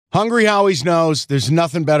Hungry Howie's knows there's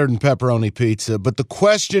nothing better than pepperoni pizza, but the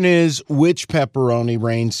question is, which pepperoni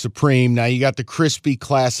reigns supreme? Now, you got the crispy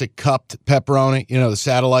classic cupped pepperoni, the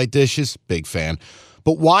satellite dishes, big fan.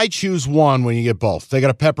 But why choose one when you get both? They got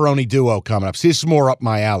a pepperoni duo coming up. See, this is more up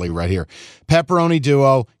my alley right here. Pepperoni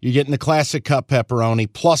duo, you're getting the classic cup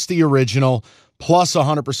pepperoni, plus the original, plus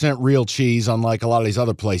 100% real cheese, unlike a lot of these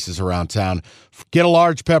other places around town. Get a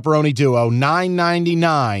large pepperoni duo,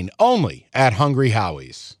 $9.99, only at Hungry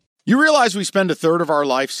Howie's. You realize we spend a third of our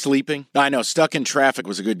life sleeping? I know, stuck in traffic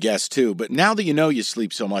was a good guess too, but now that you know you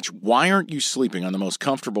sleep so much, why aren't you sleeping on the most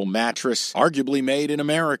comfortable mattress arguably made in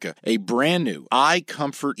America? A brand new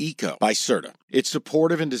iComfort Eco by Serta. It's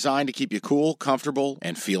supportive and designed to keep you cool, comfortable,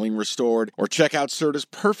 and feeling restored. Or check out Serta's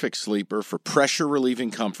Perfect Sleeper for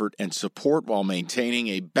pressure-relieving comfort and support while maintaining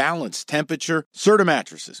a balanced temperature. Serta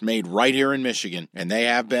mattresses made right here in Michigan, and they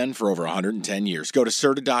have been for over 110 years. Go to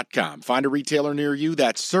Serta.com. Find a retailer near you.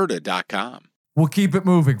 That's Serta.com. We'll keep it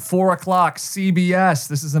moving. 4 o'clock, CBS.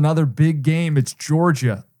 This is another big game. It's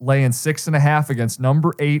Georgia laying 6.5 against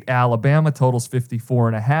number 8 Alabama. Totals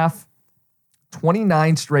 54.5.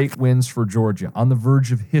 29 straight wins for Georgia, on the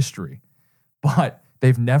verge of history. But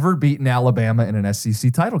they've never beaten Alabama in an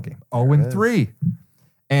SEC title game. 0-3.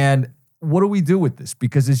 And what do we do with this?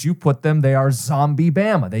 Because as you put them, they are zombie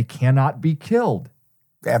Bama. They cannot be killed.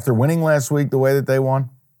 After winning last week the way that they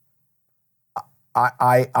won,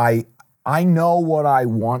 I know what I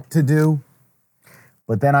want to do,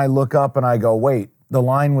 but then I look up and I go, wait, the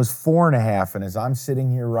line was 4.5, and as I'm sitting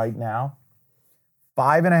here right now,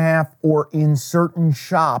 5.5, or in certain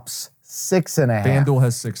shops, 6.5. FanDuel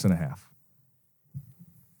has 6.5.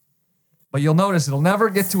 But you'll notice it'll never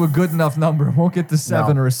get to a good enough number. It won't get to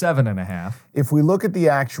 7 or a 7.5. If we look at the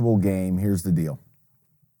actual game, here's the deal.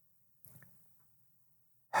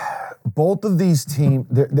 Both of these teams,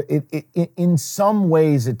 in some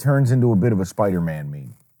ways, it turns into a bit of a Spider-Man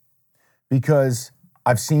meme. Because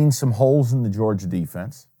I've seen some holes in the Georgia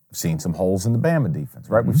defense. I've seen some holes in the Bama defense,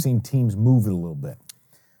 right? We've seen teams move it a little bit.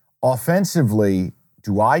 Offensively,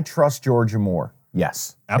 do I trust Georgia more?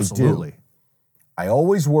 Yes, absolutely. I do. I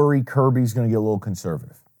always worry Kirby's going to get a little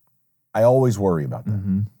conservative. I always worry about that.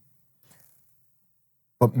 Mm-hmm.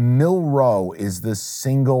 But Milroe is the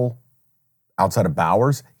single, outside of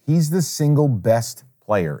Bowers, he's the single best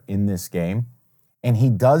player in this game. And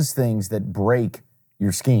he does things that break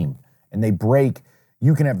your scheme. And they break...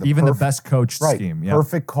 You can have the the best coach scheme. Yep.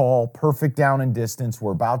 Perfect call, perfect down and distance.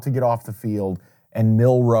 We're about to get off the field, and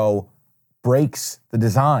Milroe breaks the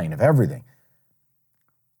design of everything.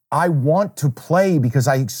 I want to play because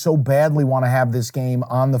I so badly want to have this game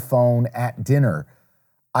on the phone at dinner.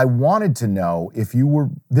 I wanted to know if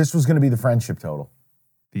this was going to be the friendship total.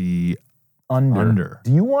 The under.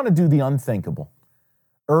 Do you want to do the unthinkable?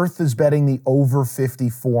 Earth is betting the over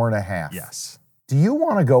 54.5. Yes. Do you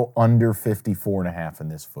want to go under 54.5 in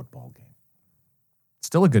this football game?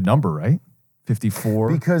 Still a good number, right?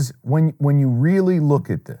 54. Because when you really look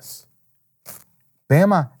at this,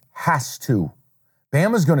 Bama has to.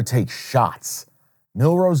 Bama's going to take shots.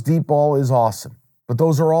 Milroe's deep ball is awesome, but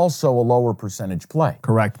those are also a lower percentage play.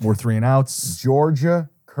 Correct. More 3-and-outs. Georgia,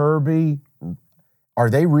 Kirby, are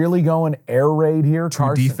they really going air raid here?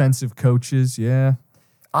 Two defensive coaches, yeah.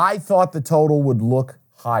 I thought the total would look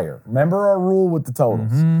higher. Remember our rule with the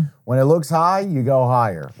totals. Mm-hmm. When it looks high, you go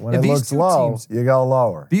higher. When it looks low, you go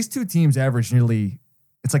lower. These two teams average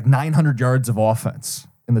it's like 900 yards of offense,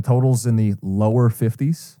 and the total's in the lower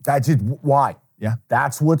 50s. That's just why. Yeah.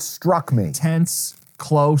 That's what struck me. Tense,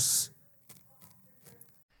 close.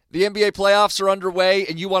 The NBA playoffs are underway,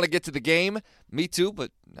 and you want to get to the game? Me too,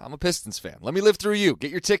 but I'm a Pistons fan. Let me live through you. Get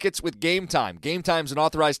your tickets with Game Time. Game Time's an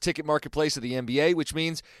authorized ticket marketplace of the NBA, which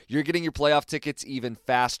means you're getting your playoff tickets even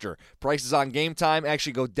faster. Prices on Game Time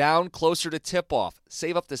actually go down closer to tip-off.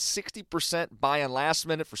 Save up to 60% buying last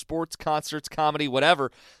minute for sports, concerts, comedy,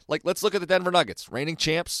 whatever. Like, let's look at the Denver Nuggets. Reigning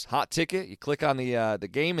champs, hot ticket. You click on the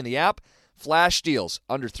game in the app. Flash deals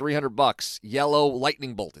under $300. Yellow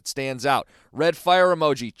lightning bolt, it stands out. Red fire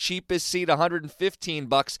emoji, cheapest seat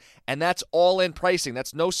 $115, and that's all-in pricing.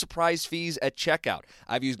 That's no surprise fees at checkout.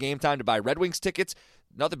 I've used Game Time to buy Red Wings tickets.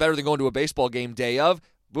 Nothing better than going to a baseball game day of.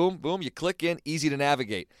 Boom, boom, you click in, easy to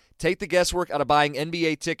navigate. Take the guesswork out of buying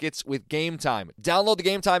NBA tickets with Game Time. Download the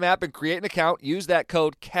Game Time app and create an account. Use that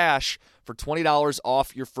code CASH for $20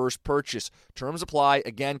 off your first purchase. Terms apply.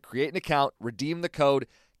 Again, create an account, redeem the code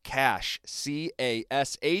CASH,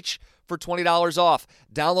 C-A-S-H, for $20 off.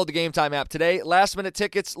 Download the Game Time app today. Last minute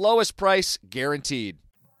tickets, lowest price, guaranteed.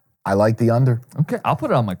 I like the under. Okay, I'll put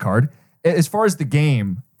it on my card. As far as the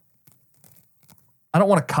game, I don't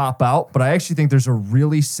want to cop out, but I actually think there's a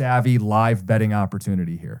really savvy live betting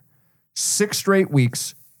opportunity here. 6 straight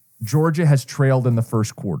weeks, Georgia has trailed in the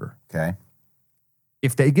first quarter. Okay.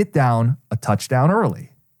 If they get down a touchdown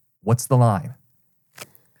early, what's the line?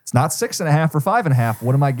 It's not 6.5 or 5.5.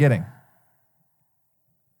 What am I getting?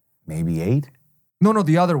 Maybe 8? No,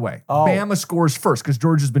 the other way. Oh. Bama scores first because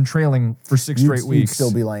Georgia's been trailing for 6 straight You'd weeks.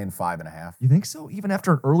 still be laying 5.5. You think so? Even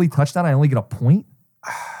after an early touchdown, I only get a point?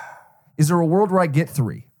 Is there a world where I get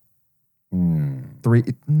 3? 3?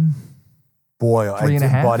 Boy,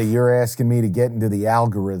 3.5? buddy, you're asking me to get into the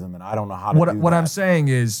algorithm, and I don't know how to do that. What I'm saying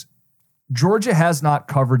is Georgia has not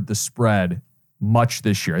covered the spread much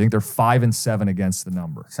this year. I think they're 5-7 against the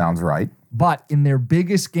number. Sounds right. But in their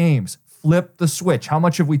biggest games, flip the switch. How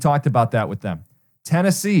much have we talked about that with them?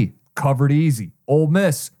 Tennessee, covered easy. Ole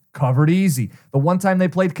Miss, covered easy. The one time they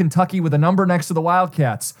played Kentucky with a number next to the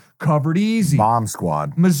Wildcats, covered easy. Bomb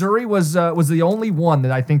squad. Missouri was the only one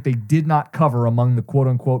that I think they did not cover among the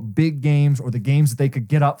quote-unquote big games or the games that they could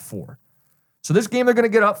get up for. So this game they're going to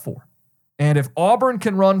get up for. And if Auburn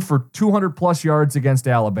can run for 200-plus yards against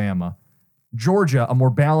Alabama, Georgia, a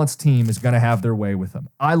more balanced team, is going to have their way with them.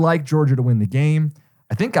 I like Georgia to win the game.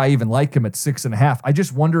 I think I even like him at 6.5. I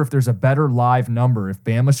just wonder if there's a better live number. If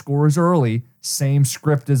Bama scores early, same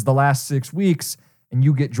script as the last 6 weeks, and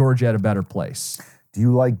you get Georgia at a better place. Do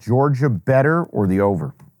you like Georgia better or the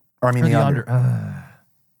over? Or I mean the under.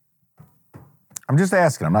 I'm just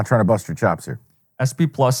asking. I'm not trying to bust your chops here.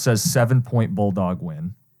 SP Plus says 7-point Bulldog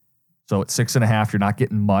win. So at 6.5, you're not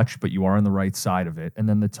getting much, but you are on the right side of it. And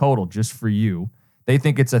then the total, just for you, they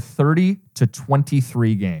think it's a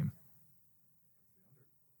 30-23 game.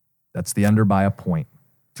 That's the under by a point.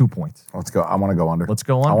 2 points. Let's go. I want to go under. Let's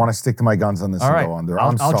go under. I want to stick to my guns on this and go under.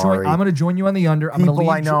 I'm sorry. I'm going to join you on the under. People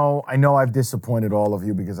I know I've disappointed all of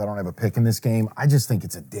you because I don't have a pick in this game. I just think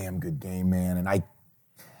it's a damn good game, man. And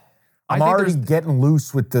I'm already getting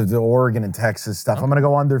loose with the Oregon and Texas stuff. I'm going to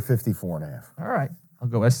go under 54.5. All right. I'm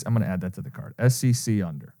going to add that to the card. SEC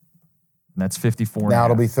under. And that's 54. Now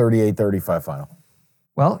it'll be 38-35 final.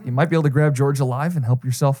 Well, you might be able to grab Georgia live and help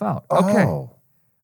yourself out. Okay. Oh.